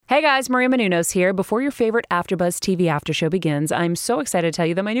Hey guys, Maria Menounos here. Before your favorite AfterBuzz TV after show begins, I'm so excited to tell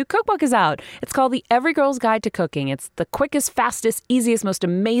you that my new cookbook is out. It's called The Every Girl's Guide to Cooking. It's the quickest, fastest, easiest, most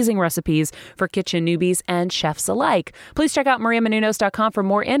amazing recipes for kitchen newbies and chefs alike. Please check out mariamenounos.com for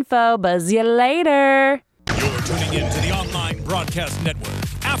more info. Buzz you later. You're tuning in to the online broadcast network,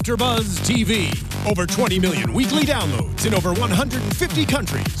 AfterBuzz TV. Over 20 million weekly downloads in over 150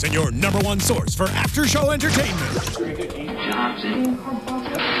 countries, and your number one source for after-show entertainment.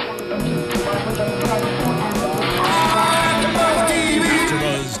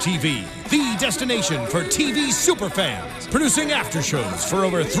 AfterBuzz TV, the destination for TV superfans, producing aftershows for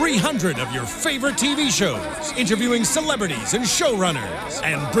over 300 of your favorite TV shows, interviewing celebrities and showrunners,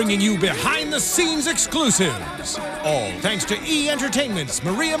 and bringing you behind-the-scenes exclusives. All thanks to E! Entertainment's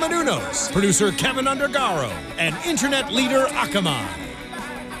Maria Menounos, producer Kevin Undergaro, and internet leader Akamai.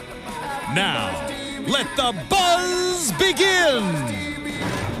 Now, let the buzz begin!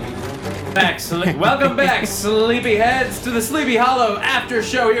 Welcome back, sleepyheads, to the Sleepy Hollow After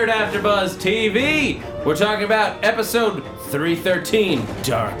Show here at AfterBuzz TV. We're talking about episode 313,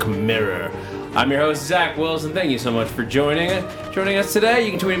 Dark Mirror. I'm your host, Zach Wilson. Thank you so much for joining us today.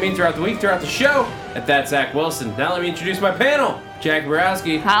 You can tweet me throughout the week, throughout the show, at That Zach Wilson. Now let me introduce my panel. Jack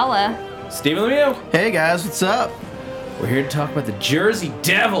Borowski. Holla. Stephen Lemieux. Hey guys, what's up? We're here to talk about the Jersey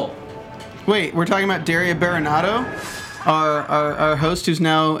Devil. Wait, we're talking about Daria Baronato, our host who's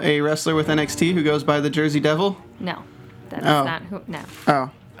now a wrestler with NXT who goes by the Jersey Devil? No. That's not who. No. Oh.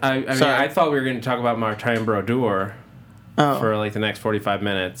 I mean, I thought we were going to talk about Martin Brodeur for like the next 45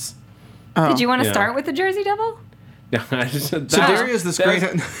 minutes. Did you want to start with the Jersey Devil? No, I just, So Daria's this great.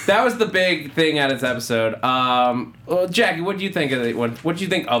 That was the big thing out of this episode. Well, Jackie, what do you think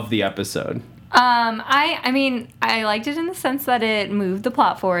of the episode? I mean, I liked it in the sense that it moved the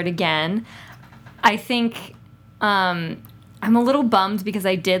plot forward again. I think, I'm a little bummed because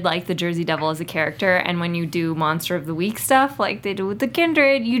I did like the Jersey Devil as a character, and when you do Monster of the Week stuff like they do with the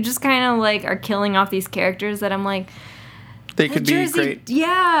Kindred, you just kind of like are killing off these characters that I'm like, they could be great.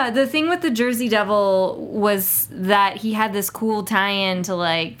 Yeah, the thing with the Jersey Devil was that he had this cool tie-in to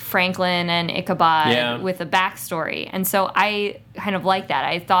like Franklin and Ichabod with a backstory, and so I kind of like that.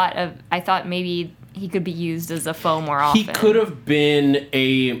 I thought maybe he could be used as a foe more often. He could have been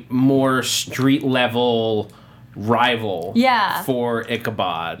a more street level rival for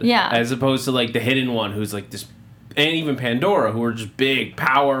Ichabod. Yeah. As opposed to like the hidden one who's like this, and even Pandora, who are just big,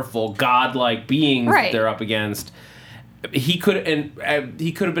 powerful, godlike beings that they're up against. He could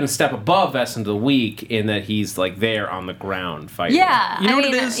have been a step above Essence of the Week in that he's like there on the ground fighting. Yeah. You know what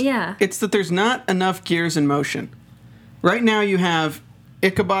it is? Yeah. It's that there's not enough gears in motion. Right now you have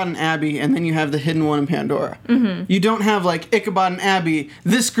Ichabod and Abby, and then you have the hidden one in Pandora. Mm-hmm. You don't have like Ichabod and Abby,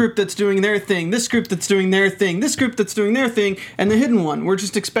 this group that's doing their thing, this group that's doing their thing, this group that's doing their thing, and the hidden one. We're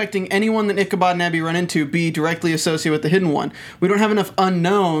just expecting anyone that Ichabod and Abby run into be directly associated with the hidden one. We don't have enough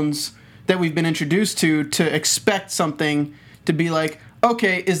unknowns that we've been introduced to expect something to be like,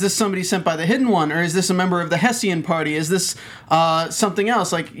 okay, is this somebody sent by the hidden one, or is this a member of the Hessian party? Is this something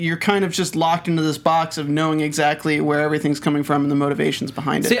else? Like, you're kind of just locked into this box of knowing exactly where everything's coming from and the motivations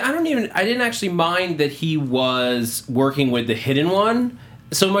behind it. See, I didn't actually mind that he was working with the hidden one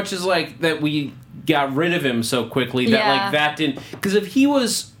so much as like that we got rid of him so quickly that like that didn't, because if he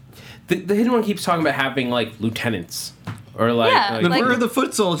was the hidden one keeps talking about having like lieutenants. Or like, we're the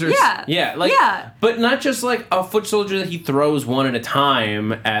foot soldiers. But not just like a foot soldier that he throws one at a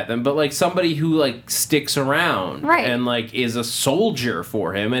time at them, but like somebody who like sticks around and like is a soldier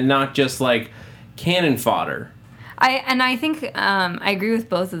for him, and not just like cannon fodder. I think I agree with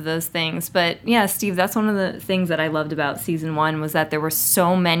both of those things, but yeah, Steve, that's one of the things that I loved about season 1 was that there were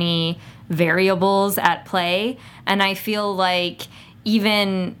so many variables at play, and I feel like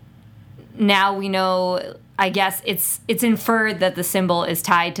even now we know, I guess it's inferred that the symbol is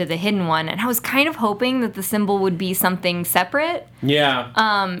tied to the hidden one, and I was kind of hoping that the symbol would be something separate.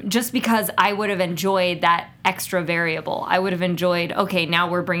 Yeah. Just because I would have enjoyed that extra variable. I would have enjoyed, okay, now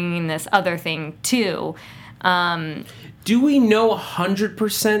we're bringing this other thing too. Do we know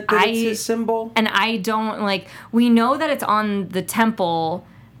 100% that it's a symbol? And I don't, like, we know that it's on the temple.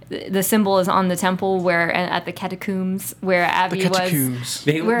 The symbol is on the temple where at the catacombs where Abby was.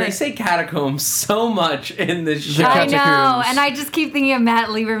 They say catacombs so much in this show. I know, and I just keep thinking of Matt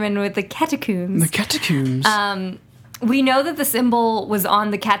Lieberman with the catacombs. The catacombs. We know that the symbol was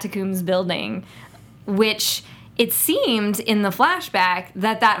on the catacombs building, which it seemed in the flashback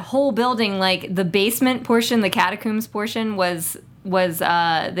that whole building, like the basement portion, the catacombs portion, was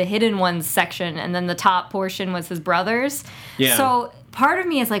the hidden ones section, and then the top portion was his brother's. Yeah. So part of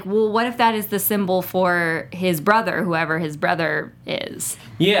me is like, well, what if that is the symbol for his brother, whoever his brother is?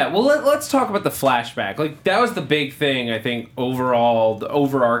 Yeah, well, let's talk about the flashback. Like, that was the big thing, I think, overall, the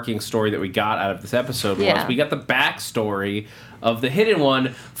overarching story that we got out of this episode was we got the backstory of the Hidden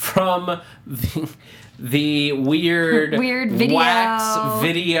One from the weird video. wax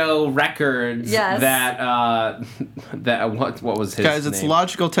video records that what was his Guys, it's name?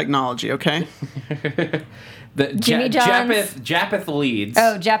 logical technology, okay? The Jimmy John's? Japheth Leeds.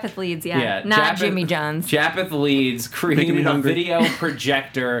 Oh, Japheth Leeds, not Jimmy John's. Japheth Leeds created a video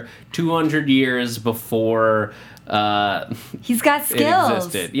projector 200 years before he's got skills. it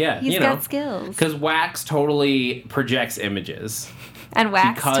existed. Yeah, he's got skills. Because wax totally projects images. And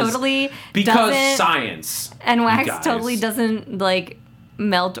wax totally because science. And wax guys. totally doesn't like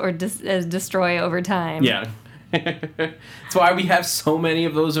melt or destroy over time. Yeah. That's why we have so many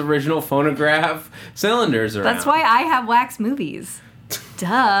of those original phonograph cylinders around. That's why I have wax movies.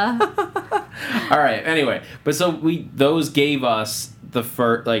 Duh. All right. Anyway, but so those gave us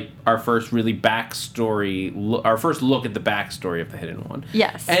the our first really backstory, our first look at the backstory of the Hidden One.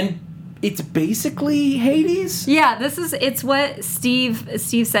 Yes. And it's basically Hades. Yeah, it's what Steve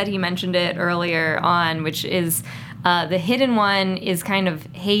said. He mentioned it earlier on, which is the Hidden One is kind of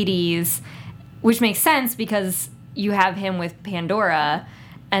Hades, which makes sense because you have him with Pandora,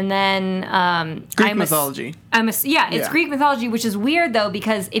 and then Greek mythology. It's Greek mythology, which is weird though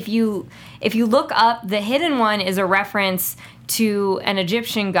because if you look up, the Hidden One is a reference to an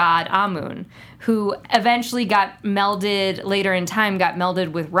Egyptian god Amun, who eventually got melded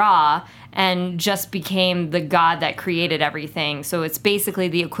with Ra and just became the god that created everything. So it's basically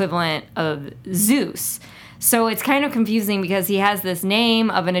the equivalent of Zeus. So it's kind of confusing because he has this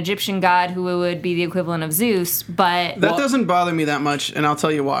name of an Egyptian god who would be the equivalent of Zeus, but... That doesn't bother me that much, and I'll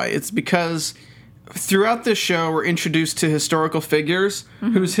tell you why. It's because throughout this show, we're introduced to historical figures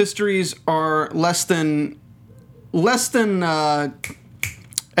whose histories are less than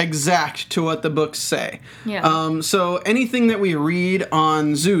exact to what the books say. Yeah. So anything that we read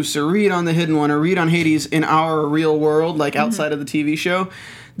on Zeus or read on the Hidden One or read on Hades in our real world, like outside of the TV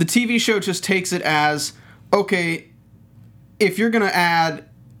show just takes it as... okay, if you're going to add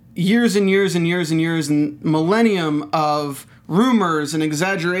years and years and years and years and millennium of rumors and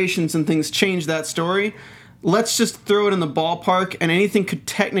exaggerations and things change that story, let's just throw it in the ballpark and anything could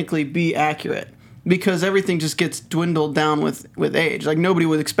technically be accurate because everything just gets dwindled down with age. Like, nobody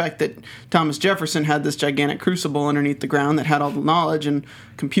would expect that Thomas Jefferson had this gigantic crucible underneath the ground that had all the knowledge and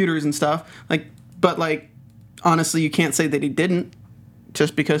computers and stuff. But honestly, you can't say that he didn't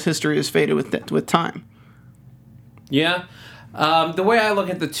just because history is faded with time. Yeah. The way I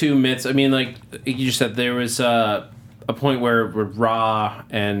look at the two myths, I mean, like you just said, there was a point where Ra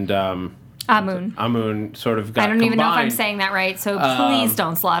and Amun sort of got combined. I don't even know if I'm saying that right, so please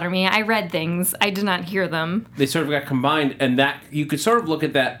don't slaughter me. I read things. I did not hear them. They sort of got combined, and that you could sort of look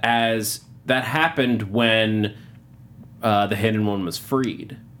at that as that happened when the Hidden One was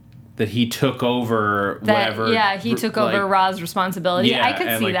freed. That he took over whatever. Yeah, he took over Ra's responsibility. Yeah, I could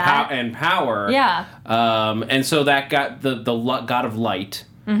and see that. And power. Yeah. And so that got the god of light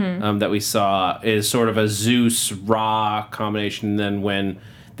that we saw is sort of a Zeus Ra combination. And then when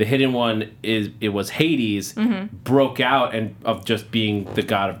the Hidden One was Hades, broke out and of just being the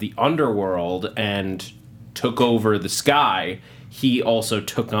god of the underworld and took over the sky, he also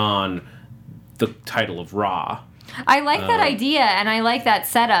took on the title of Ra. I like that idea, and I like that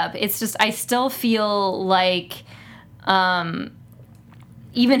setup. It's just, I still feel like, even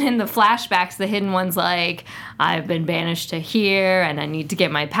in the flashbacks, the Hidden One's like, I've been banished to here, and I need to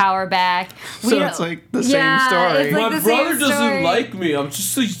get my power back. So it's like the same story. It's like My the brother same doesn't story. like me. I'm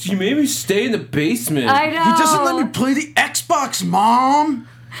just like, he made me stay in the basement. I know. He doesn't let me play the Xbox, Mom!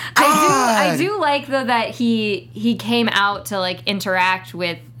 I do like though that he came out to like interact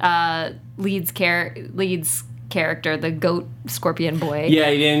with Leeds' character, the goat scorpion boy. Yeah,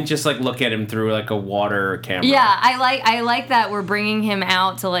 he didn't just like look at him through like a water camera. Yeah, I like that we're bringing him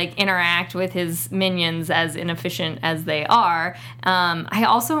out to like interact with his minions, as inefficient as they are.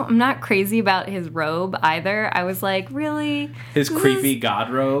 I'm not crazy about his robe either. I was like, really? His creepy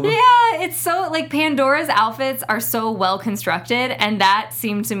god robe. Yeah, it's so like Pandora's outfits are so well constructed, and that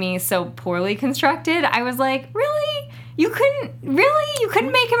seemed to me so poorly constructed. I was like, really? You couldn't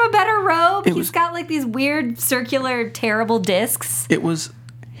make him a better robe? He's got like these weird circular terrible discs. It was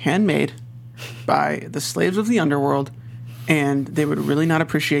handmade by the slaves of the underworld, and they would really not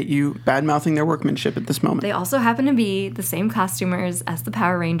appreciate you bad-mouthing their workmanship at this moment. They also happen to be the same costumers as the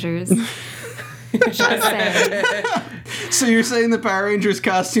Power Rangers. Just saying. So you're saying the Power Rangers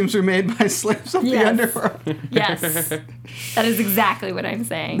costumes were made by slaves of the Yes. underworld? Yes. That is exactly what I'm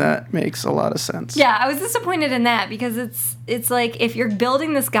saying. That makes a lot of sense. Yeah, I was disappointed in that because it's like if you're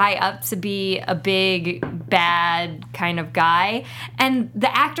building this guy up to be a big bad kind of guy and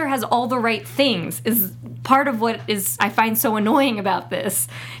the actor has all the right things is part of what is I find so annoying about this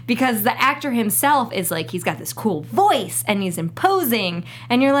because the actor himself is like he's got this cool voice and he's imposing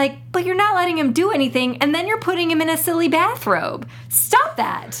and you're like, but you're not letting him do anything and then you're putting him in a silly bathrobe. Stop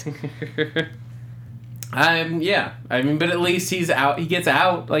that. Yeah. I mean, but at least he's out. He gets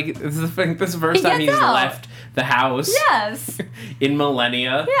out. Like, this is the first time he's out. left the house. Yes. In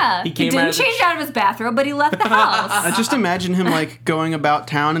millennia. Yeah. He came didn't out of the change out of his bathrobe, but he left the house. I just imagine him like going about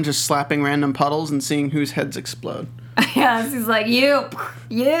town and just slapping random puddles and seeing whose heads explode. Yes, he's like, you.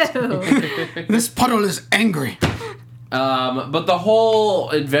 This puddle is angry. But the whole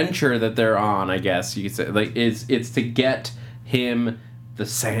adventure that they're on, I guess you could say, like, it's to get him the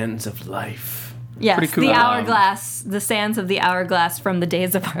sands of life. Yes, Pretty cool. the hourglass, the sands of the hourglass from the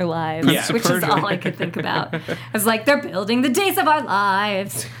days of our lives, Yeah. which is all I could think about. I was like, they're building the days of our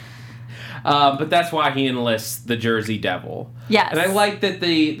lives. But that's why he enlists the Jersey Devil. Yes. And I like that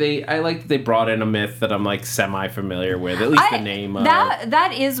they brought in a myth that I'm like semi-familiar with, at least the name of.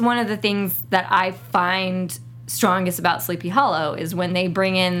 That is one of the things that I find strongest about Sleepy Hollow is when they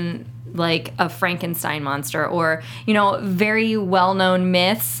bring in like a Frankenstein monster or, very well-known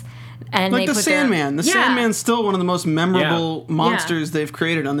myths. And Like they the put Sandman. The Sandman's still one of the most memorable Yeah. monsters they've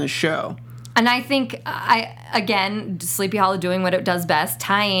created on this show. And I think, Sleepy Hollow doing what it does best,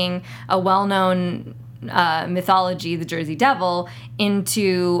 tying a well-known mythology, the Jersey Devil,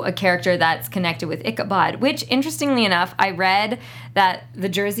 into a character that's connected with Ichabod, which, interestingly enough, I read that the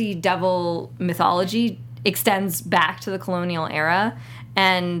Jersey Devil mythology extends back to the colonial era,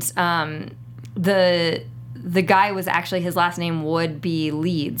 and the guy was actually, his last name would be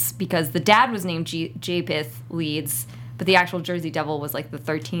Leeds, because the dad was named Japheth Leeds, but the actual Jersey Devil was like the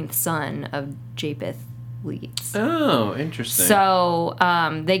 13th son of Japheth Leeds. Oh, interesting. So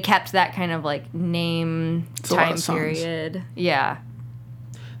they kept that kind of like name It's a lot time of songs. period. Yeah.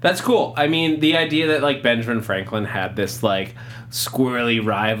 That's cool. I mean, the idea that like Benjamin Franklin had this like squirrely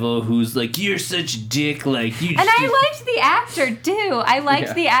rival who's like, you're such a dick, like you. And I liked the actor too. I liked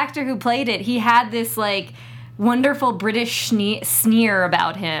Yeah. the actor who played it. He had this like wonderful British sneer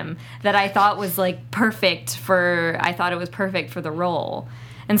about him that I thought was like perfect for. I thought it was perfect for the role,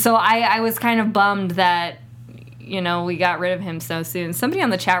 and so I was kind of bummed that we got rid of him so soon. Somebody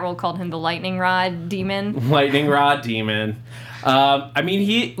on the chat roll called him the Lightning Rod Demon. Lightning Rod Demon. I mean,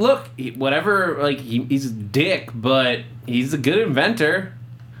 he's a dick, but he's a good inventor.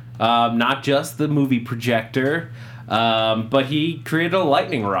 Not just the movie projector, but he created a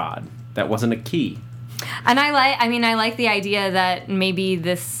lightning rod that wasn't a key. And I like the idea that maybe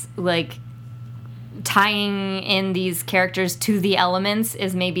this like tying in these characters to the elements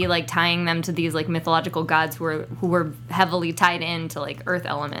is maybe like tying them to these like mythological gods who were heavily tied into like earth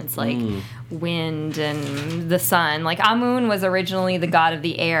elements like wind and the sun. Like Amun was originally the god of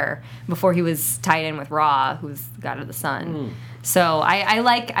the air before he was tied in with Ra, who's the god of the sun. So I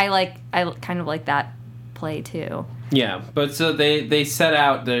kind of like that play too. Yeah, but so they set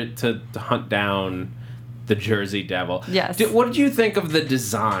out to hunt down the Jersey Devil. Yes. What did you think of the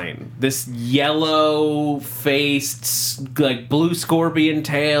design? This yellow-faced, like, blue scorpion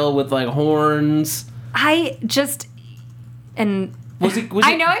tail with, like, horns. I just... And... Was it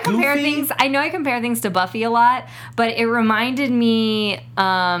I know I compare goofy? things. I know I compare things to Buffy a lot, but it reminded me.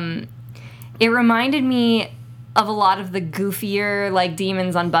 It reminded me of a lot of the goofier like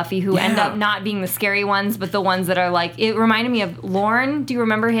demons on Buffy who end up not being the scary ones, but the ones that are like. It reminded me of Lorne. Do you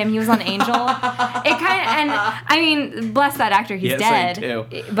remember him? He was on Angel. It kind of, and I mean, bless that actor. He's Yes, I dead.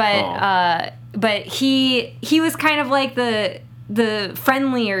 do. But he was kind of like the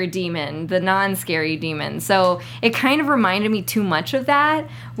friendlier demon, the non-scary demon. So it kind of reminded me too much of that.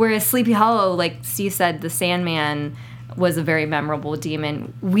 Whereas Sleepy Hollow, like Steve said, the Sandman was a very memorable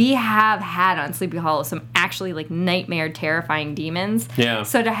demon. We have had on Sleepy Hollow some actually like nightmare terrifying demons. Yeah.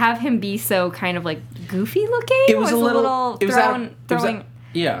 So to have him be so kind of like goofy looking was a little throwing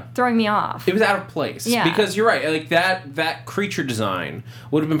me off. It was out of place. Yeah. Because you're right. Like that creature design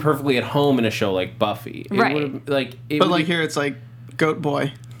would have been perfectly at home in a show like Buffy. It Right. would have, like, Here it's like Goat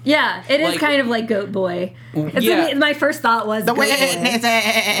Boy. Yeah, it is Like- kind of like Goat Boy. Yeah. My first thought was The Goat Boy.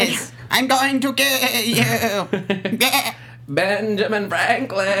 witnesses! I'm going to kill you! Yeah. Benjamin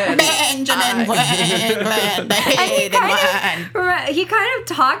Franklin. Benjamin Franklin, the hidden one. He kind of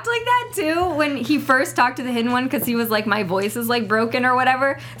talked like that too when he first talked to the hidden one, because he was like, my voice is like broken or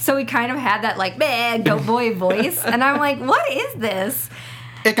whatever. So he kind of had that like goat boy voice, and I'm like, what is this?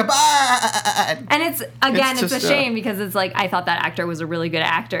 Ichabod! And it's just a shame because it's like, I thought that actor was a really good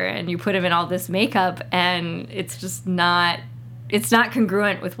actor, and you put him in all this makeup, and it's just not. It's not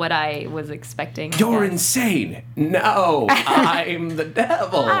congruent with what I was expecting. You're insane. No, I'm the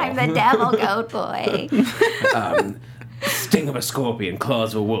devil. I'm the devil, goat boy. Sting of a scorpion,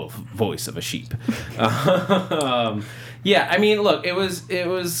 claws of a wolf, voice of a sheep. Yeah, I mean, look, it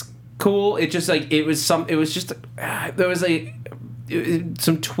was cool. It just like there was some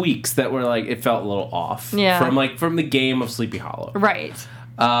tweaks that were like, it felt a little off. Yeah. From the game of Sleepy Hollow. Right.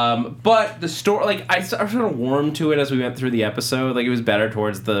 But the story, like, I sort of warmed to it as we went through the episode. Like, it was better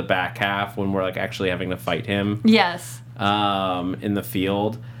towards the back half when we're like actually having to fight him. Yes. In the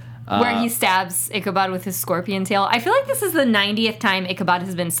field. Where he stabs Ichabod with his scorpion tail. I feel like this is the 90th time Ichabod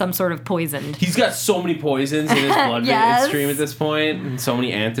has been some sort of poisoned. He's got so many poisons in his blood Yes. stream at this point, and so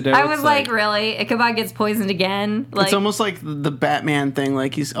many antidotes. I was like, really? Ichabod gets poisoned again? Like, it's almost like the Batman thing,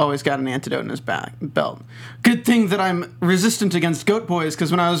 like he's always got an antidote in his belt. Good thing that I'm resistant against goat boys, because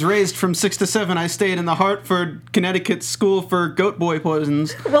when I was raised from 6 to 7, I stayed in the Hartford, Connecticut school for goat boy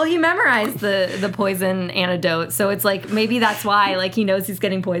poisons. well, he memorized the poison antidote, so it's like, maybe that's why, like, he knows he's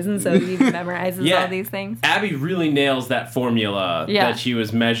getting poisoned, so he memorizes all these things. Abby really nails that formula that she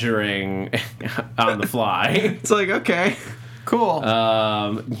was measuring on the fly. It's like, okay, cool.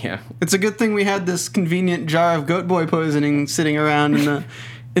 Yeah. It's a good thing we had this convenient jar of goat boy poisoning sitting around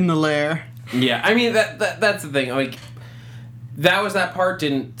in the lair. Yeah, I mean that's the thing. Like, that part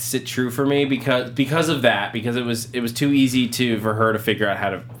didn't sit true for me because of that, because it was too easy for her to figure out how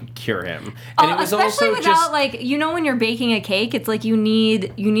to cure him. And it was especially also without like, when you're baking a cake, it's like you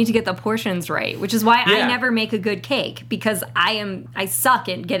need to get the portions right, which is why I never make a good cake, because I suck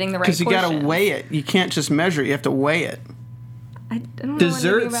at getting the right portions. Because you gotta weigh it. You can't just measure. You have to weigh it. I don't know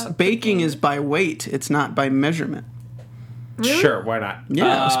Desserts, baking is by weight. It's not by measurement. Really? Sure, why not?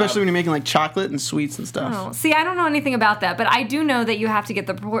 Yeah, especially when you're making like chocolate and sweets and stuff. Oh, see, I don't know anything about that, but I do know that you have to get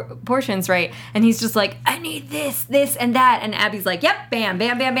the portions right. And he's just like, I need this, and that. And Abby's like, yep, bam,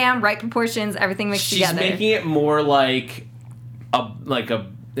 bam, bam, bam, right proportions, everything mixed together. She's making it more like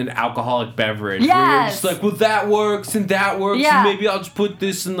an alcoholic beverage. Yes. Where you're just like, well, that works and that works. Yeah. And maybe I'll just put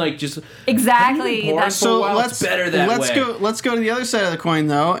this and like just exactly. Let's better that way. Let's go to the other side of the coin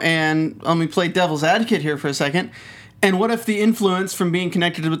though, and let me play devil's advocate here for a second. And what if the influence from being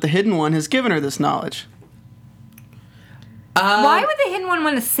connected with the hidden one has given her this knowledge? Why would the hidden one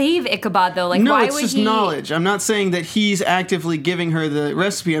want to save Ichabod though? Like, no, why it's would just he... knowledge. I'm not saying that he's actively giving her the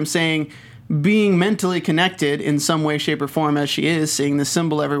recipe. I'm saying being mentally connected in some way, shape, or form as she is, seeing the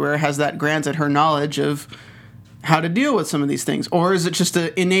symbol everywhere, has that granted her knowledge of how to deal with some of these things? Or is it just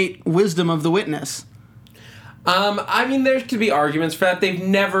an innate wisdom of the witness? I mean, there could be arguments for that. They've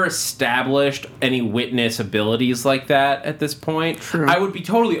never established any witness abilities like that at this point. True. I would be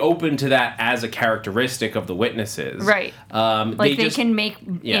totally open to that as a characteristic of the witnesses. Right. Like they can make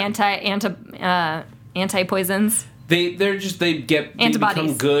anti-poisons. They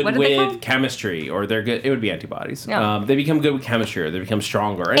become good with chemistry, or they're good. It would be antibodies. Yeah. They become good with chemistry, or they become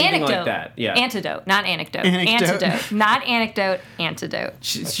stronger, or anything like that. Yeah. Antidote, not anecdote. Anecdote. Not anecdote. Antidote.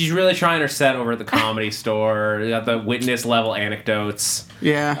 She's really trying her set over at the Comedy Store. You got the witness level anecdotes.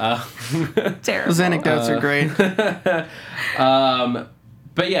 Yeah. Terrible. Those anecdotes are great.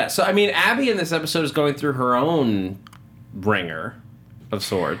 But yeah, so I mean, Abby in this episode is going through her own ringer of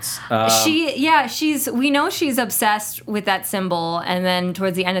sorts. We know she's obsessed with that symbol, and then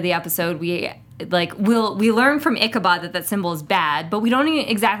towards the end of the episode, we learn from Ichabod that symbol is bad, but we don't even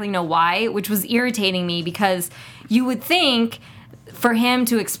exactly know why, which was irritating me, because you would think for him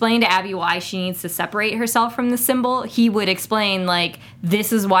to explain to Abby why she needs to separate herself from the symbol, he would explain, like,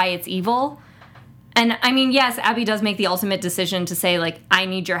 this is why it's evil. And, I mean, yes, Abby does make the ultimate decision to say, like, I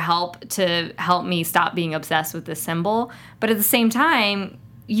need your help to help me stop being obsessed with this symbol. But at the same time,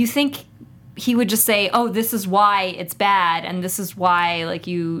 you think he would just say, oh, this is why it's bad, and this is why, like,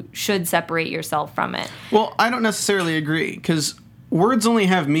 you should separate yourself from it. Well, I don't necessarily agree, because words only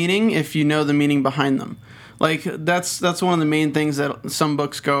have meaning if you know the meaning behind them. Like, that's one of the main things that some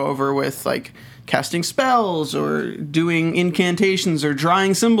books go over with, like, casting spells or doing incantations or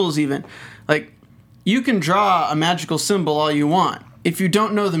drawing symbols even. Like, you can draw a magical symbol all you want. If you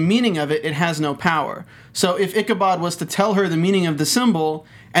don't know the meaning of it, it has no power. So if Ichabod was to tell her the meaning of the symbol,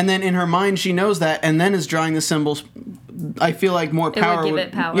 and then in her mind she knows that, and then is drawing the I feel like more power give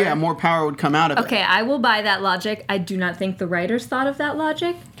it power. Yeah, more power would come out of it. Okay, I will buy that logic. I do not think the writers thought of that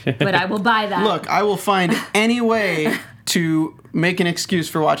logic, but I will buy that. Look, I will find any way to make an excuse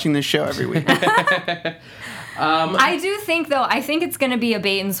for watching this show every week. I do think, though, I think it's going to be a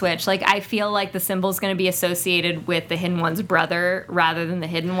bait and switch. Like, I feel like the symbol's going to be associated with the Hidden One's brother rather than the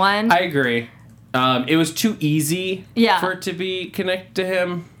Hidden One. I agree. It was too easy Yeah. for it to be connected to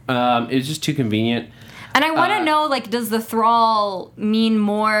him. It was just too convenient. And I want to know, like, does the thrall mean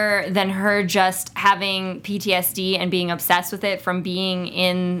more than her just having PTSD and being obsessed with it from being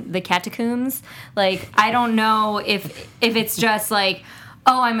in the catacombs? Like, I don't know if it's just like,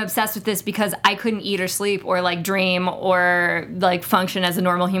 oh, I'm obsessed with this because I couldn't eat or sleep or, like, dream or, like, function as a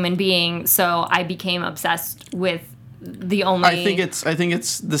normal human being, so I became obsessed with the only... I think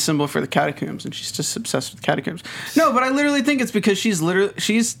it's the symbol for the catacombs, and she's just obsessed with catacombs. No, but I literally think it's because I'm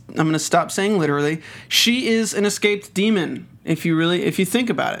going to stop saying literally. She is an escaped demon. If you think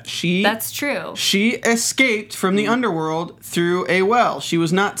about it, That's true. She escaped from the underworld through a well. She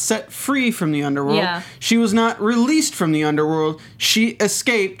was not set free from the underworld. Yeah. She was not released from the underworld. She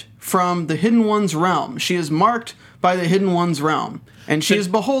escaped from the Hidden One's realm. She is marked by the Hidden One's realm, and she is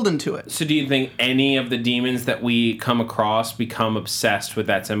beholden to it. So do you think any of the demons that we come across become obsessed with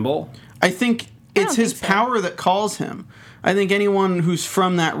that symbol? I think it's his power that calls him. I think anyone who's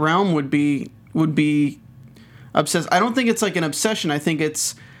from that realm would be obsessed. I don't think it's like an obsession. I think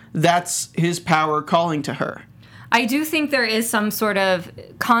that's his power calling to her. I do think there is some sort of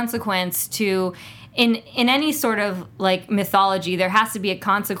consequence to... In any sort of, like, mythology, there has to be a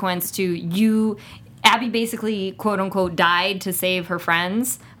consequence to you... Abby basically, quote-unquote, died to save her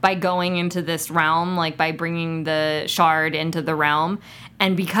friends by going into this realm, like, by bringing the shard into the realm.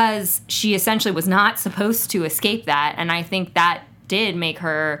 And because she essentially was not supposed to escape that, and I think that did make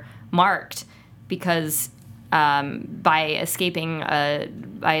her marked, because by escaping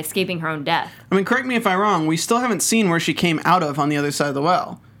her own death. I mean, correct me if I'm wrong, we still haven't seen where she came out of on the other side of the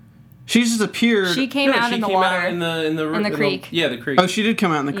well. She just appeared... She came out in the water. In the creek. The creek. Oh, she did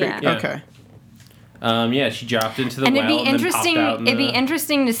come out in the creek. Yeah. Okay. She dropped into the And well it'd be and interesting. then popped out It'd be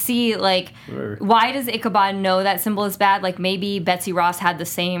interesting to see, like, why does Ichabod know that symbol is bad? Like, maybe Betsy Ross had the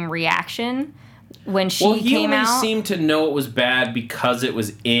same reaction when she came out. He only seemed to know it was bad because it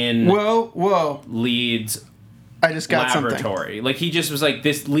was in Whoa. Leeds' I just got laboratory. something. Like, he just was like,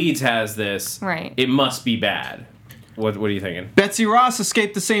 "This Leeds has this. Right. It must be bad." What are you thinking? Betsy Ross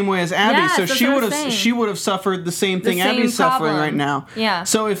escaped the same way as Abby, Yes, so that's she what would I'm have saying. she would have suffered the same thing same Abby's suffering problem. right now. Yeah.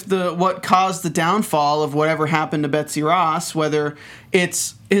 So if what caused the downfall of whatever happened to Betsy Ross, whether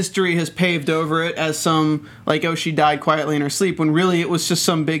it's history has paved over it as some like, oh, she died quietly in her sleep, when really it was just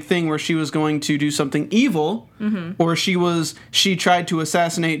some big thing where she was going to do something evil, or she tried to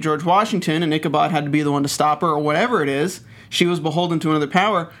assassinate George Washington and Ichabod had to be the one to stop her, or whatever it is. She was beholden to another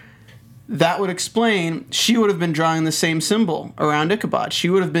power. That would explain she would have been drawing the same symbol around Ichabod. She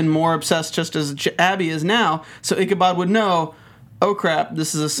would have been more obsessed just as Abby is now, so Ichabod would know, oh crap,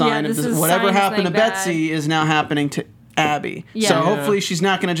 this is a sign of this is a whatever sign of happened to something bad. Betsy is now happening to Abby. Yeah. So Yeah. hopefully she's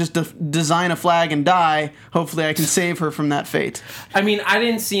not going to just design a flag and die. Hopefully I can save her from that fate. I mean, I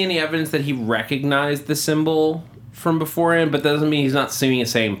didn't see any evidence that he recognized the symbol from beforehand, but that doesn't mean he's not seeing the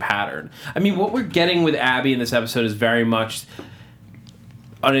same pattern. I mean, what we're getting with Abby in this episode is very much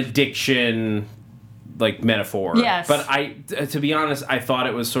an addiction, like, metaphor. Yes. But to be honest, I thought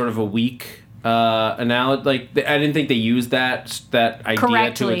it was sort of a weak analogy. Like, I didn't think they used that idea to its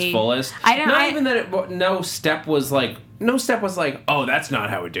Correctly. fullest. No step was like, oh, that's not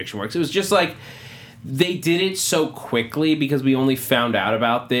how addiction works. It was just like, they did it so quickly because we only found out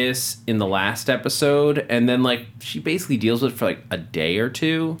about this in the last episode, and then, like, she basically deals with it for like a day or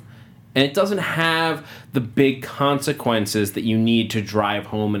two. And it doesn't have the big consequences that you need to drive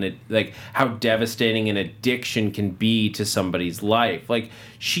home and like how devastating an addiction can be to somebody's life. Like,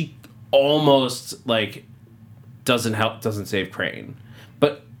 she almost like doesn't save Crane,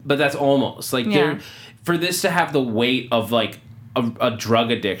 but that's almost like for this to have the weight of like a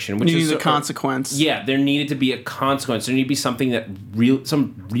drug addiction, which is a consequence. Yeah, there needed to be a consequence. There needed to be something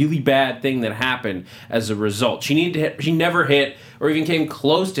some really bad thing that happened as a result. She never hit or even came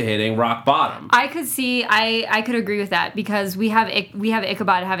close to hitting rock bottom. I could agree with that, because we have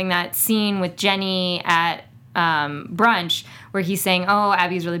Ichabod having that scene with Jenny at brunch where he's saying, oh,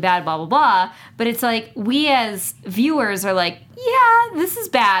 Abby's really bad, blah, blah, blah. But it's like, we as viewers are like, yeah, this is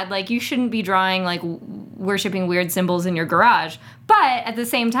bad. Like, you shouldn't be drawing, like, worshipping weird symbols in your garage. But at the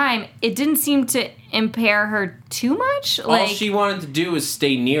same time, it didn't seem to impair her too much. All she wanted to do was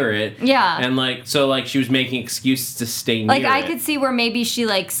stay near it. Yeah. And she was making excuses to stay near like it. I could see where maybe she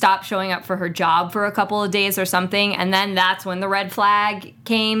stopped showing up for her job for a couple of days or something, and then that's when the red flag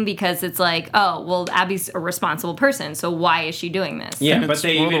came, because it's like, oh, well, Abby's a responsible person, so why is she doing this? Yeah, And but it's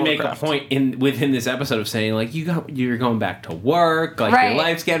they World even of make a Warcraft. point within this episode of saying you're going back to work, your Right.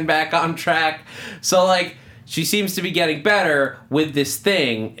 life's getting back on track. So she seems to be getting better with this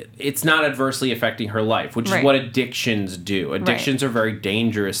thing. It's not adversely affecting her life, which is Right. what addictions do. Addictions are very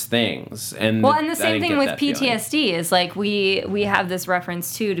dangerous things. And Well, and the I same didn't thing get with that feeling. PTSD is we have this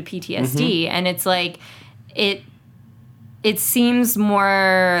reference too to PTSD, and it's it seems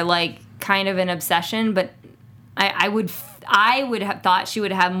more like kind of an obsession, but I would have thought she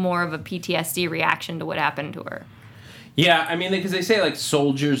would have more of a PTSD reaction to what happened to her. Yeah, I mean, because they say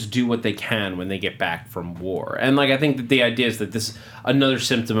soldiers do what they can when they get back from war, and I think that the idea is that this another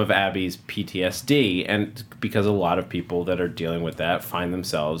symptom of Abby's PTSD, and because a lot of people that are dealing with that find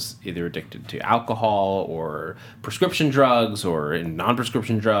themselves either addicted to alcohol or prescription drugs or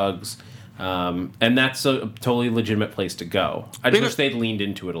non-prescription drugs, and that's a totally legitimate place to go. I just wish they'd leaned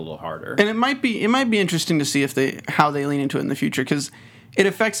into it a little harder. And it might be interesting to see how they lean into it in the future, because it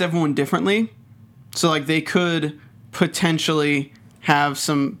affects everyone differently. So they could potentially have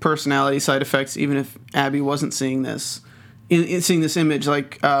some personality side effects, even if Abby wasn't seeing this, seeing this image.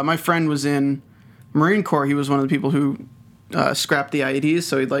 My friend was in Marine Corps. He was one of the people who scrapped the IEDs,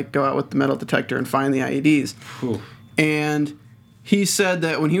 so he'd go out with the metal detector and find the IEDs. Ooh. And he said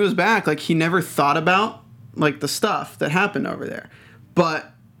that when he was back, he never thought about the stuff that happened over there,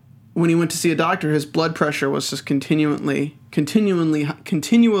 but when he went to see a doctor, his blood pressure was just continually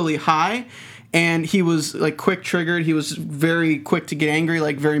high. And he was quick triggered. He was very quick to get angry,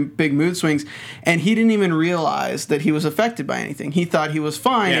 very big mood swings. And he didn't even realize that he was affected by anything. He thought he was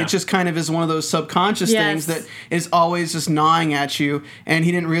fine. Yeah. It just kind of is one of those subconscious Yes. things that is always just gnawing at you. And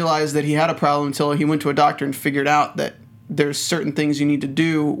he didn't realize that he had a problem until he went to a doctor and figured out that there's certain things you need to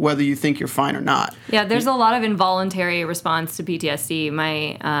do whether you think you're fine or not. Yeah, there's a lot of involuntary response to PTSD.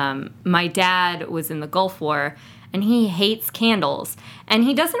 My dad was in the Gulf War, and he hates candles. And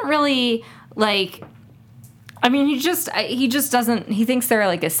he doesn't really... he just doesn't, he thinks they're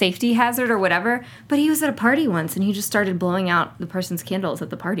a safety hazard or whatever, but he was at a party once and he just started blowing out the person's candles at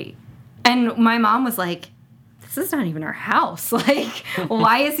the party. And my mom was like, this is not even our house.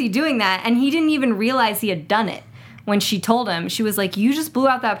 Why is he doing that? And he didn't even realize he had done it. When she told him, she was like, you just blew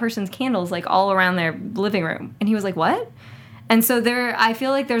out that person's candles all around their living room. And he was like, what? And so I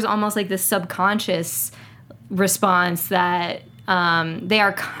feel like there's almost this subconscious response that they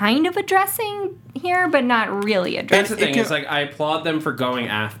are kind of addressing here, but not really That's addressing. the thing. It's I applaud them for going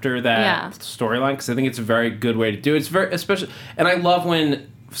after that storyline, because I think it's a very good way to do it. It's very especially, and I love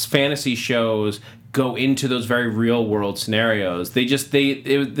when fantasy shows go into those very real world scenarios.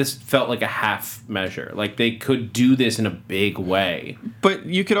 This felt like a half measure. They could do this in a big way. But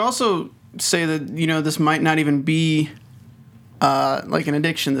you could also say that this might not even be an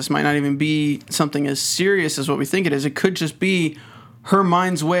addiction. This might not even be something as serious as what we think it is. It could just be her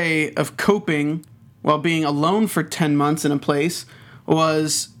mind's way of coping while being alone for 10 months in a place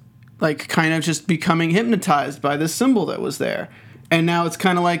was kind of just becoming hypnotized by this symbol that was there. And now it's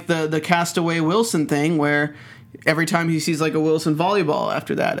kind of like the Castaway Wilson thing, where every time he sees a Wilson volleyball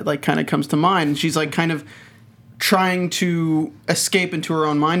after that, it kind of comes to mind. And she's kind of trying to escape into her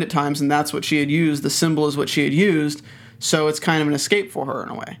own mind at times, and that's what she had used. The symbol is what she had used. So it's kind of an escape for her in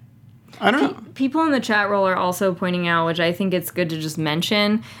a way. I don't know. People in the chat roll are also pointing out, which I think it's good to just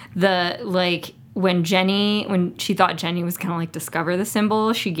mention, when she thought Jenny was going to discover the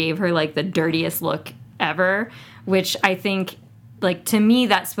symbol, she gave her the dirtiest look ever, which I think, to me,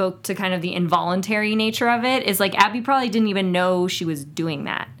 that spoke to kind of the involuntary nature of it. Is Abby probably didn't even know she was doing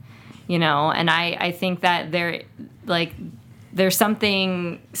that, and I think that there's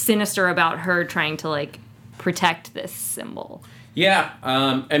something sinister about her trying to protect this symbol. Yeah,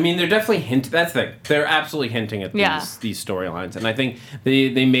 they're definitely that's the thing. They're absolutely hinting at Yeah. these storylines, and I think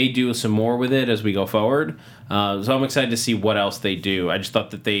they may do some more with it as we go forward. So I'm excited to see what else they do. I just thought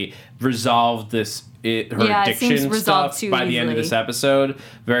that they resolved her it addiction seems resolved stuff too by the end of easily. this episode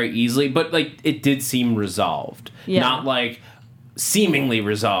very easily, but it did seem resolved, Yeah. not seemingly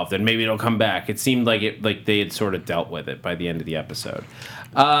resolved, and maybe it'll come back. It seemed like they had sort of dealt with it by the end of the episode.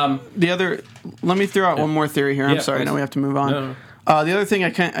 Let me throw out one more theory here. I'm sorry, please. I know we have to move on. No. The other thing I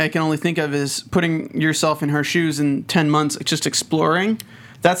can only think of is putting yourself in her shoes in 10 months, just exploring.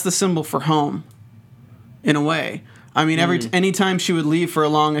 That's the symbol for home, in a way. I mean, anytime she would leave for a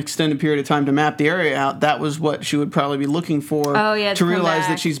long, extended period of time to map the area out, that was what she would probably be looking for to to realize come that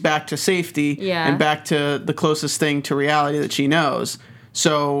back. she's back to safety Yeah. and back to the closest thing to reality that she knows.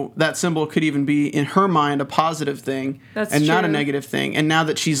 So that symbol could even be, in her mind, a positive thing That's and not a true. negative thing. And now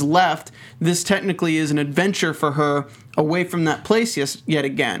that she's left, this technically is an adventure for her away from that place yet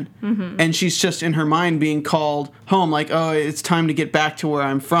again. Mm-hmm. And she's just, in her mind, being called home, like, oh, it's time to get back to where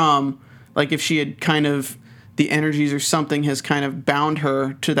I'm from. Like if she had kind of, the energies or something has kind of bound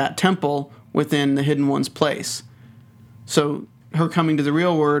her to that temple within the Hidden One's place. So her coming to the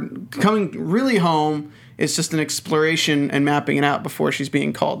real world, coming really home, is just an exploration and mapping it out before she's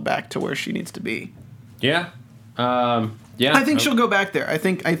being called back to where she needs to be. Yeah. Yeah. I think she'll go back there. I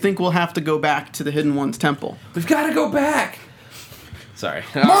think we'll have to go back to the Hidden One's temple. We've got to go back. Sorry.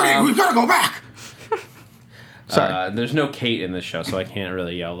 Marty, we've got to go back. Sorry. There's no Kate in this show, so I can't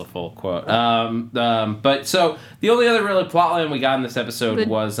really yell the full quote. But so the only other really plotline we got in this episode The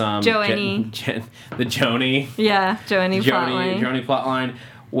was Joanie. the Joni. Yeah, Joanie plotline. Joni plotline,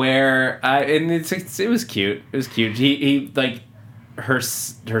 where and it was cute. It was cute. He like her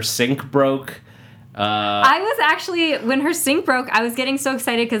sink broke. I was actually, when her sink broke, I was getting so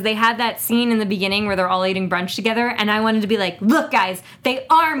excited because they had that scene in the beginning where they're all eating brunch together, and I wanted to be like, look, guys, they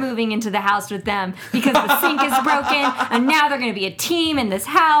are moving into the house with them because the sink is broken, and now they're going to be a team in this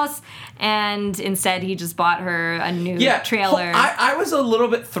house. And instead, he just bought her a new trailer. I was a little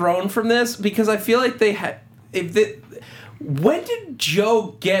bit thrown from this because I feel like they had. When did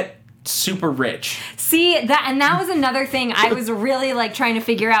Joe get super rich? See, that was another thing I was really like trying to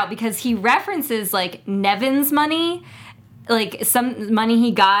figure out, because he references like Nevin's money, like some money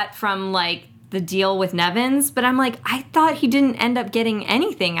he got from like the deal with Nevin's, but I'm like, I thought he didn't end up getting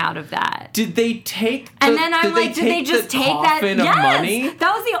anything out of that. Did they take? And then I'm like, did they just take that? Coffin of money?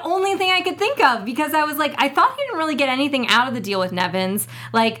 That was the only thing I could think of, because I was like, I thought he didn't really get anything out of the deal with Nevin's.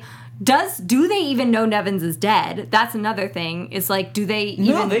 Like, do they even know Nevins is dead? That's another thing. It's like, do they even...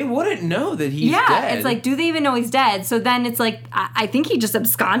 No, they wouldn't know that he's dead. It's like, do they even know he's dead? So then it's like, I think he just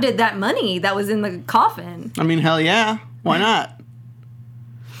absconded that money that was in the coffin. I mean, hell yeah. Why not?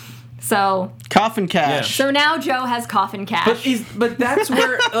 So... Coffin cash. So now Joe has coffin cash. But that's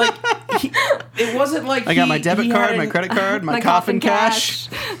where, like, it wasn't like I got my debit card, my credit card, my coffin cash.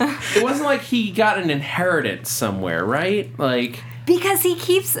 It wasn't like he got an inheritance somewhere, right? Like... Because he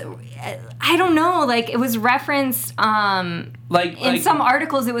keeps... I don't know, like, it was referenced, in some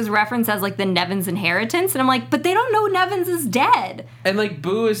articles it was referenced as, like, the Nevins inheritance, and I'm like, but they don't know Nevins is dead. And, like,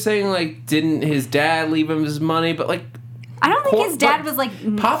 Boo is saying, like, didn't his dad leave him his money? But, like... I don't think his dad was, like,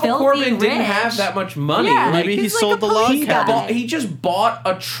 Papa filthy Corbin rich. didn't have that much money. Yeah, like, Maybe he he's sold like the a log police guy. cabin. He just bought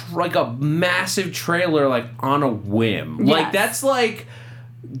a massive trailer, like, on a whim. Yes. Like, that's, like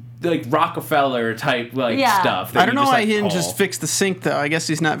Rockefeller type, like, stuff. I don't know just, why like, he didn't call. just fix the sink, though. I guess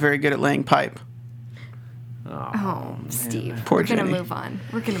he's not very good at laying pipe. Oh, Steve. Poor We're gonna Jenny. move on.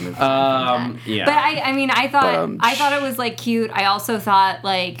 We're gonna move on from that. Yeah. But I mean, I thought it was, like, cute. I also thought,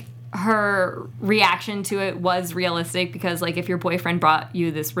 like, her reaction to it was realistic, because, like, if your boyfriend brought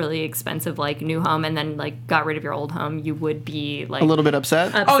you this really expensive, like, new home and then, like, got rid of your old home, you would be, like... A little bit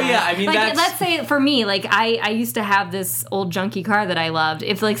upset. Oh, yeah, I mean, like, that's... let's say, for me, like, I used to have this old junky car that I loved.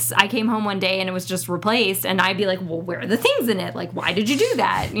 If, like, I came home one day and it was just replaced, and I'd be like, well, where are the things in it? Like, why did you do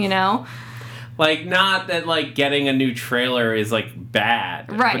that, you know? Like, not that, like, getting a new trailer is, like,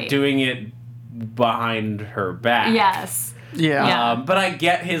 bad. Right. But doing it behind her back. Yes. Yeah. Yeah. But I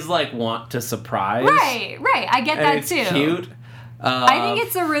get his, like, want to surprise. Right. I get And that it's too. cute. I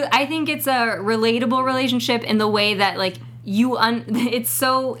think it's a relatable relationship in the way that, like, it's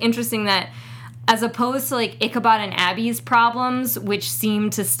so interesting that, as opposed to, like, Ichabod and Abby's problems, which seem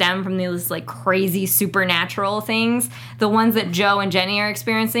to stem from these, like, crazy supernatural things, the ones that Joe and Jenny are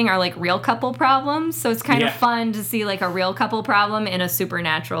experiencing are, like, real couple problems. So it's kind of fun to see, like, a real couple problem in a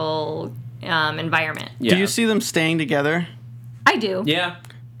supernatural environment. Yeah. Do you see them staying together? I do. Yeah.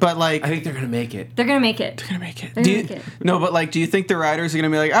 But, like... I think they're going to make it. They're gonna make it. gonna make it. They're Do gonna you- make it. No, but, like, do you think the writers are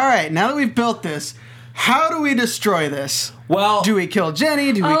gonna be like, all right, now that we've built this, how do we destroy this? Well... Do we kill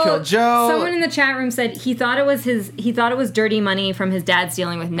Jenny? Do we kill Joe? Someone in the chat room said he thought it was dirty money from his dad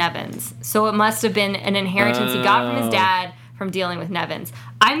dealing with Nevins. So it must have been an inheritance he got from his dad from dealing with Nevins.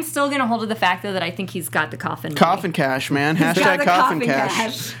 I'm still gonna hold to the fact, though, that I think he's got the coffin money. Coffin cash, man. He's got Hashtag the coffin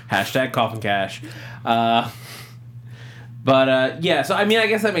cash. Hashtag coffin cash. Yeah, so I mean, I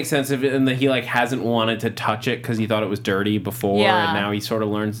guess that makes sense in that he, like, hasn't wanted to touch it because he thought it was dirty before, Yeah. and now he sort of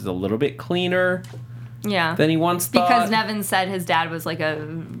learns it's a little bit cleaner Yeah. than he once thought. Because Nevin said his dad was, like, a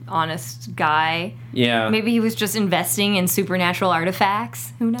honest guy. Yeah. Maybe he was just investing in supernatural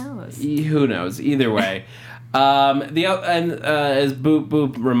artifacts. Who knows? Who knows? Either way. As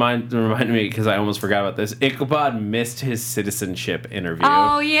Boop reminded me, because I almost forgot about this, Ichabod missed his citizenship interview.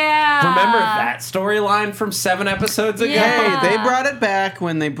 Oh, yeah. Remember that storyline from 7 episodes ago? Yeah. Hey, they brought it back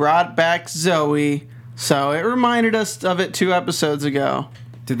when they brought back Zoe, so it reminded us of it 2 episodes ago.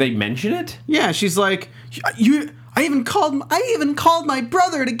 Did they mention it? Yeah, she's like, I even called my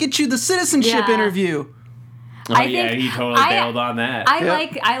brother to get you the citizenship Yeah. interview. Oh, I yeah, think he totally bailed on that. I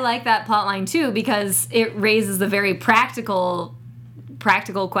like that plot line too, because it raises the very practical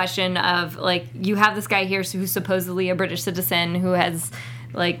question of, like, you have this guy here who's supposedly a British citizen who has,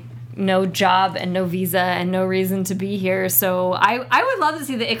 like, no job and no visa and no reason to be here. So I would love to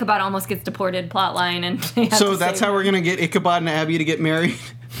see the Ichabod almost gets deported plot line. And So that's how we're going to get Ichabod and Abby to get married?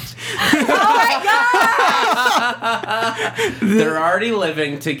 Oh my god! They're already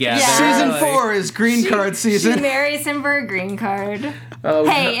living together. Yeah. Season 4 is green card season. She marries him for a green card. Oh,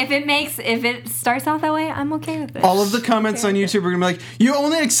 Hey, if it starts out that way, I'm okay with it. All of the comments on YouTube are going to be like, you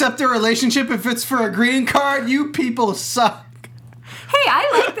only accept a relationship if it's for a green card? You people suck. Hey,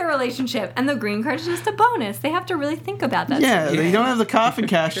 I like the relationship, and the green card is just a bonus. They have to really think about that. Yeah, they don't have the coffin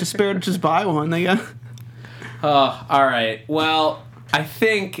cash to spare to just buy one. They got. all right. Well, I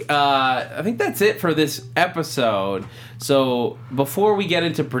think that's it for this episode. So before we get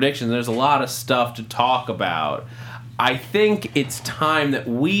into predictions, there's a lot of stuff to talk about. I think it's time that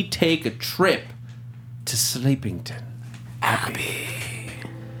we take a trip to Sleepington Abbey.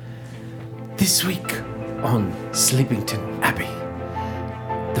 This week on Sleepington Abbey,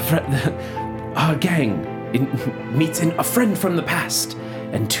 our gang meets a friend from the past,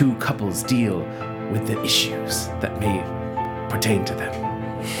 and 2 couples deal with the issues that may pertain to them.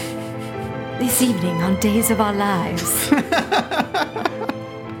 This evening on Days of Our Lives.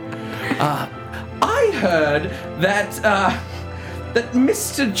 I heard that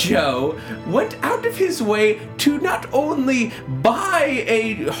Mr. Joe went out of his way to not only buy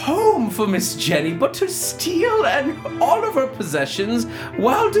a home for Miss Jenny, but to steal all of her possessions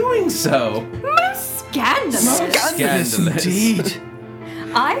while doing so. Scandalous. Scandalous. Indeed.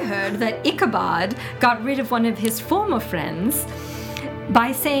 I heard that Ichabod got rid of one of his former friends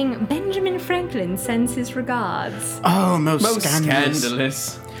by saying Benjamin Franklin sends his regards. Oh, most Scandalous.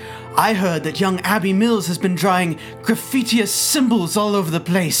 scandalous. I heard that young Abby Mills has been drawing graffitious symbols all over the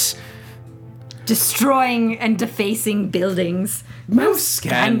place. Destroying and defacing buildings. Most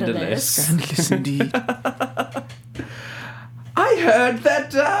scandalous. Scandalous indeed. I heard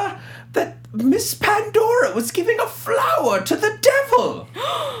that Miss Pandora was giving a flower to the devil.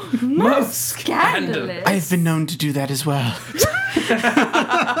 Most Scandalous. I've been known to do that as well.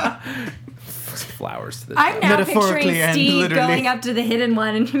 Flowers to the I'm devil. now Metaphorically picturing and Steve literally. going up to the hidden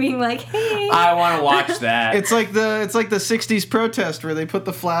one and being like, hey. I want to watch that. It's like the 60s protest where they put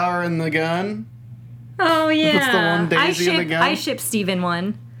the flower in the gun. Oh, yeah. Puts the one daisy in the gun. I ship Steven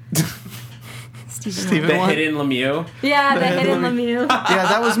one. Steven the one. hidden Lemieux. Yeah, the hidden hidden Lemieux. Yeah,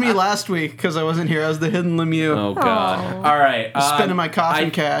 that was me last week because I wasn't here. I was the hidden Lemieux. Oh God! All right, Spending my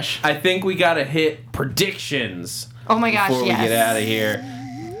coffin cash. I think we gotta hit predictions Oh my gosh, before yes. we get out of here.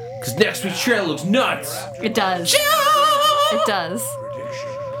 Because next week's trailer looks nuts. It does. It does.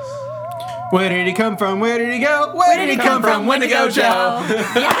 Where did he come from? Where did he go? Where did he come from? Wendigo Joe.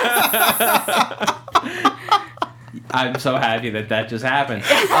 I'm so happy that just happened.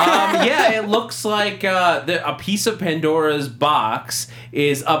 Yeah, it looks like a piece of Pandora's box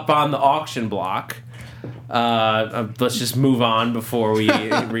is up on the auction block. Let's just move on before we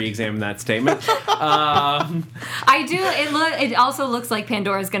re-examine that statement. I do. It also looks like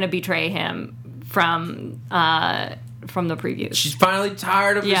Pandora's going to betray him from the previews. She's finally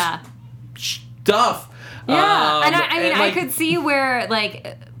tired of Yeah. his stuff. Yeah, and I mean, like, I could see where,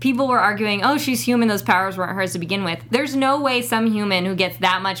 like, people were arguing, oh, she's human, those powers weren't hers to begin with. There's no way some human who gets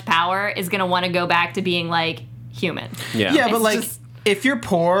that much power is going to want to go back to being, like, human. Yeah. Yeah, but It's like, just- if you're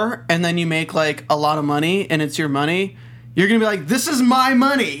poor and then you make like a lot of money and it's your money, you're gonna be like, "This is my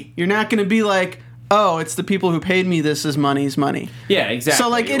money." You're not gonna be like, "Oh, it's the people who paid me. This is money's money." Yeah, exactly. So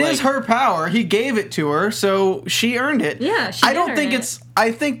like, it is her power. He gave it to her, so she earned it. Yeah, she I did don't earn think it. it's.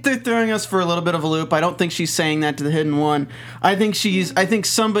 I think they're throwing us for a little bit of a loop. I don't think she's saying that to the hidden one. I think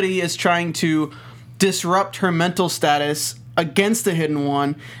somebody is trying to disrupt her mental status against the hidden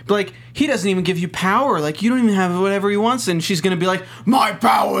one. But like, he doesn't even give you power. Like, you don't even have whatever he wants, and she's gonna be like, "My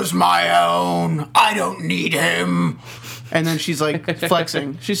power's my own. I don't need him." And then she's like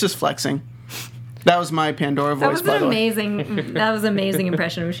flexing. She's just flexing. That was my Pandora voice. That was by an the way. amazing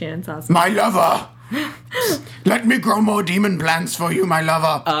impression of Shannon Sauce. My lover. Let me grow more demon plants for you, my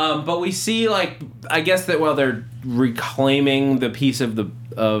lover. But we see, like, I guess that while they're reclaiming the piece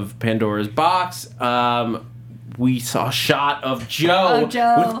of Pandora's box, we saw a shot of Joe,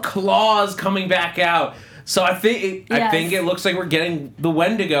 with claws coming back out. So I think it looks like we're getting the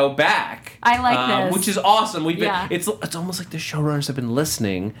Wendigo back. I like this, which is awesome. It's almost like the showrunners have been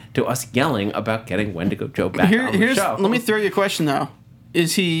listening to us yelling about getting Wendigo Joe back on the show. Let me throw you a question though: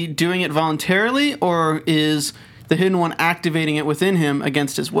 is he doing it voluntarily, or is the Hidden One activating it within him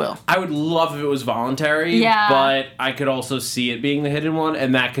against his will? I would love if it was voluntary, but I could also see it being the Hidden One,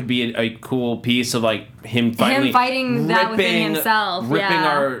 and that could be a cool piece of like him fighting that within himself, ripping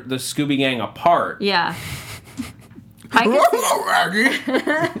the Scooby Gang apart. Yeah. I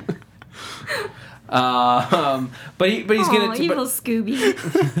but he's gonna evil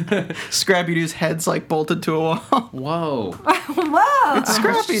Scooby. Scrappy Doo's head's like bolted to a wall. Whoa! Whoa! It's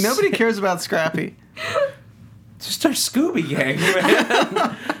Scrappy. Nobody cares about Scrappy. Just our Scooby Gang,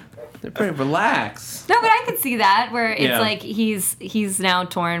 man. They're pretty relaxed. No, but I could see that where it's like he's now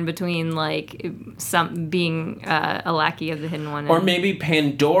torn between like some being a lackey of the Hidden One, or maybe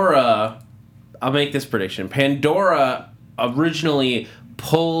Pandora. I'll make this prediction. Pandora originally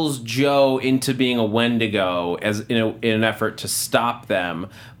pulls Joe into being a Wendigo in an effort to stop them,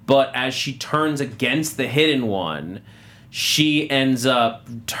 but as she turns against the Hidden One, she ends up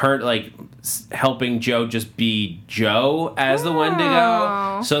helping Joe just be Joe as the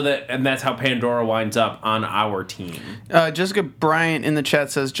Wendigo. And that's how Pandora winds up on our team. Jessica Bryant in the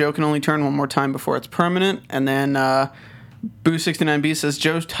chat says Joe can only turn one more time before it's permanent, and then Boo69B says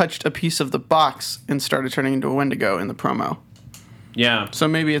Joe touched a piece of the box and started turning into a Wendigo in the promo. Yeah. So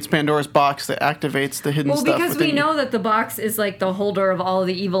maybe it's Pandora's box that activates the hidden stuff. Well, because we know that the box is like the holder of all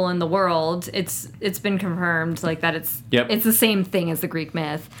the evil in the world. It's been confirmed like that. It's the same thing as the Greek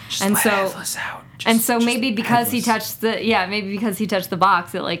myth. Maybe because he touched the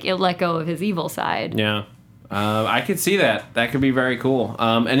box, it let go of his evil side. Yeah. I could see that. That could be very cool.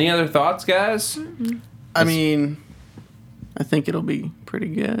 Any other thoughts, guys? Mm-hmm. I mean, I think it'll be pretty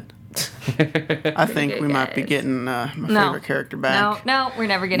good. I think we might be getting my favorite character back. No, we're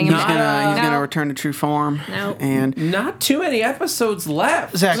never getting him back. He's gonna return to true form. No. And not too many episodes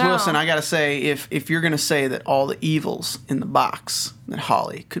left. Zach Wilson, I gotta say, if you're gonna say that all the evil's in the box, then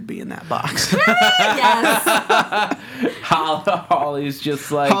Holly could be in that box. Yes. Holly's just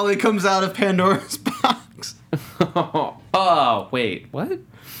like Holly comes out of Pandora's box. Oh, wait, what?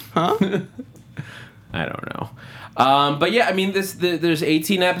 Huh? I don't know. But yeah, I mean, there's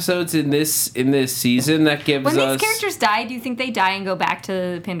 18 episodes in this season that gives us. When these characters die, do you think they die and go back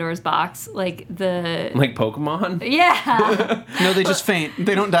to Pandora's box, like Pokemon? Yeah. No, they just faint.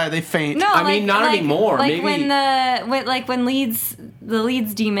 They don't die. They faint. No, I mean, not anymore. Like maybe when the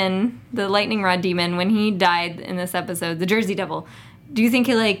Leeds demon, the lightning rod demon, when he died in this episode, the Jersey Devil. Do you think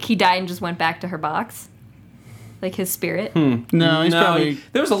he died and just went back to her box? Like his spirit? No, he's probably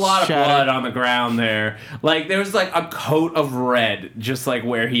there was a lot shattered. of blood on the ground there. Like there was like a coat of red, just like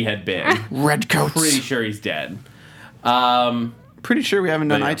where he had been. Red coats. Pretty sure he's dead. Pretty sure we haven't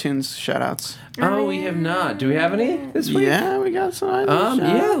done iTunes shoutouts. Oh, we have not. Do we have any this week? Yeah, we got some iTunes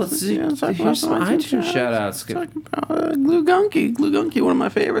shoutouts. Yeah, let's see. Here's some iTunes shoutouts. Talk about Glue Gunky. Glue Gunky, one of my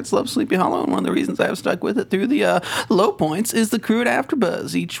favorites. Love Sleepy Hollow, and one of the reasons I have stuck with it through the low points is the crew at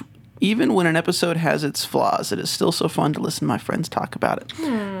AfterBuzz. Even when an episode has its flaws, it is still so fun to listen to my friends talk about it.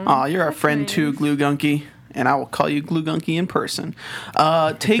 Aw, you're our friend too, Glue Gunky, and I will call you Glue Gunky in person.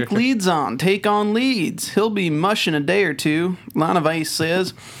 Take leads on. Take on leads. He'll be mush in a day or two. Line of Ice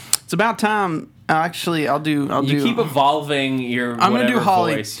says, it's about time. Actually, I'll do. You keep evolving your I'm gonna do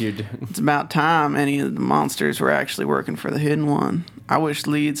Holly. Voice you're doing. It's about time any of the monsters were actually working for the Hidden One. I wish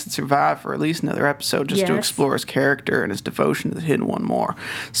Leeds had survived for at least another episode just to explore his character and his devotion to the Hidden One more.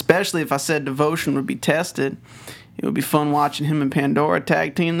 Especially if I said devotion would be tested. It would be fun watching him and Pandora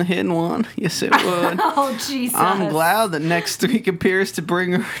tag team the Hidden One. Yes, it would. Oh, Jesus. I'm glad that next week appears to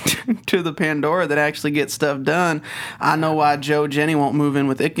bring her to the Pandora that actually gets stuff done. I know why Jenny won't move in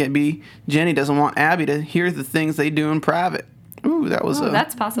with Ickaby. Jenny doesn't want Abby to hear the things they do in private. Ooh,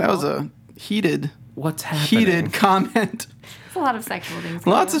 that's possible. That was a heated comment. There's a lot of sexual things.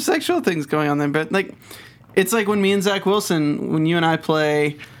 Lots of sexual things going on there, but like. It's like when me and Zach Wilson, when you and I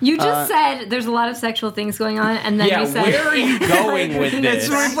play... You just said there's a lot of sexual things going on, and then you said... where are you going with this? It's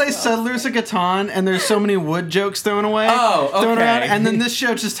when we play Settlers of Catan, and there's so many wood jokes thrown away. Oh, okay. Thrown around, and then this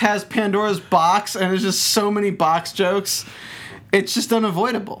show just has Pandora's box, and there's just so many box jokes. It's just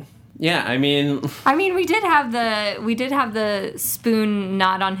unavoidable. Yeah, I mean, we did have the spoon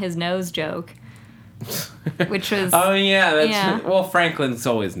not on his nose joke. which was Oh yeah, that's Yeah. well. Franklin's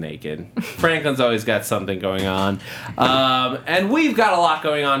always naked. Franklin's always got something going on, and we've got a lot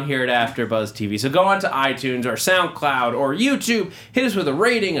going on here at AfterBuzz TV. So go onto iTunes or SoundCloud or YouTube. Hit us with a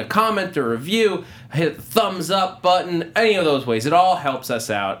rating, a comment, a review. Hit the thumbs up button. Any of those ways, it all helps us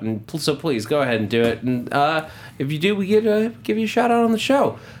out. And so please go ahead and do it. And if you do, we give you a shout out on the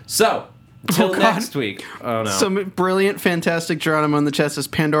show. So. Till God. next week. Oh no. Some brilliant, fantastic Geronimo in the chest as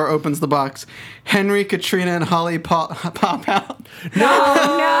Pandora opens the box. Henry, Katrina, and Holly pop out.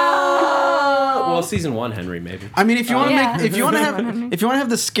 Well, season 1, Henry, maybe. I mean, if you want to Yeah. if you want to have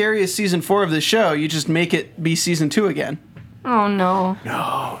the scariest season 4 of the show, you just make it be season 2 again. Oh no.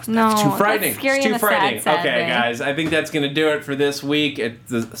 No, No, that's too frightening. that's scary It's too in a frightening. sad Okay, way. guys, I think that's going to do it for this week at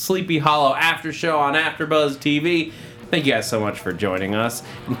the Sleepy Hollow After Show on AfterBuzz TV. Thank you guys so much for joining us.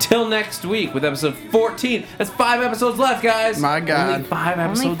 Until next week with episode 14. That's 5 episodes left, guys. My God. Only 5 Only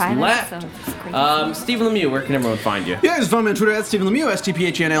episodes 5 left. episodes. It's crazy. Stephen Lemieux, where can everyone find you? Yeah, just follow me on Twitter at Stephen Lemieux,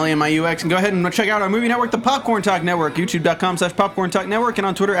 STPHNLEMIUX, and go ahead and check out our movie network, The Popcorn Talk Network, youtube.com/Popcorn Talk Network, and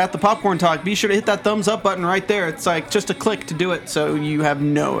on Twitter at The Popcorn Talk. Be sure to hit that thumbs up button right there. It's like just a click to do it, so you have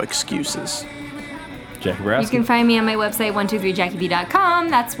no excuses. Jackie You Borowski. can find me on my website 123jackieb.com.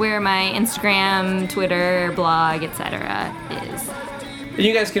 That's where my Instagram, Twitter, blog, etc. is. And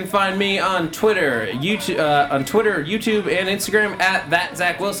you guys can find me on Twitter, YouTube, and Instagram at that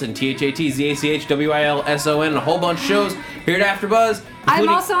Zach Wilson, THATZACHWILSON, and a whole bunch of shows here at AfterBuzz. I'm including-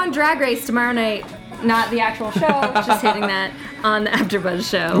 also on Drag Race tomorrow night. Not the actual show, just hitting that on the AfterBuzz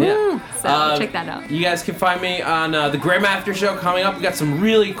show. Yeah. So check that out. You guys can find me on the Grimm After Show coming up. We got some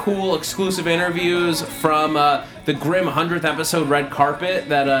really cool exclusive interviews from the Grimm 100th episode Red Carpet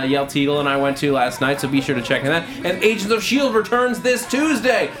that Yael Teagle and I went to last night, so be sure to check that. And Agents of S.H.I.E.L.D. returns this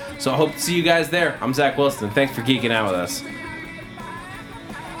Tuesday, so I hope to see you guys there. I'm Zach Wilson. Thanks for geeking out with us.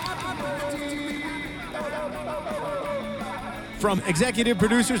 From executive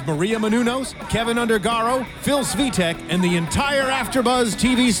producers Maria Menounos, Kevin Undergaro, Phil Svitek, and the entire AfterBuzz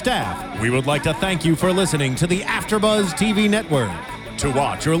TV staff, we would like to thank you for listening to the AfterBuzz TV network. To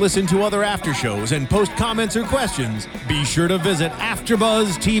watch or listen to other after shows and post comments or questions, be sure to visit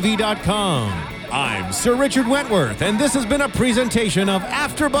AfterBuzzTV.com. I'm Sir Richard Wentworth, and this has been a presentation of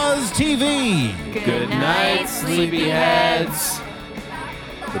AfterBuzz TV. Good night, sleepyheads.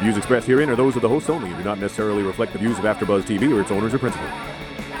 The views expressed herein are those of the hosts only and do not necessarily reflect the views of AfterBuzz TV or its owners or principals.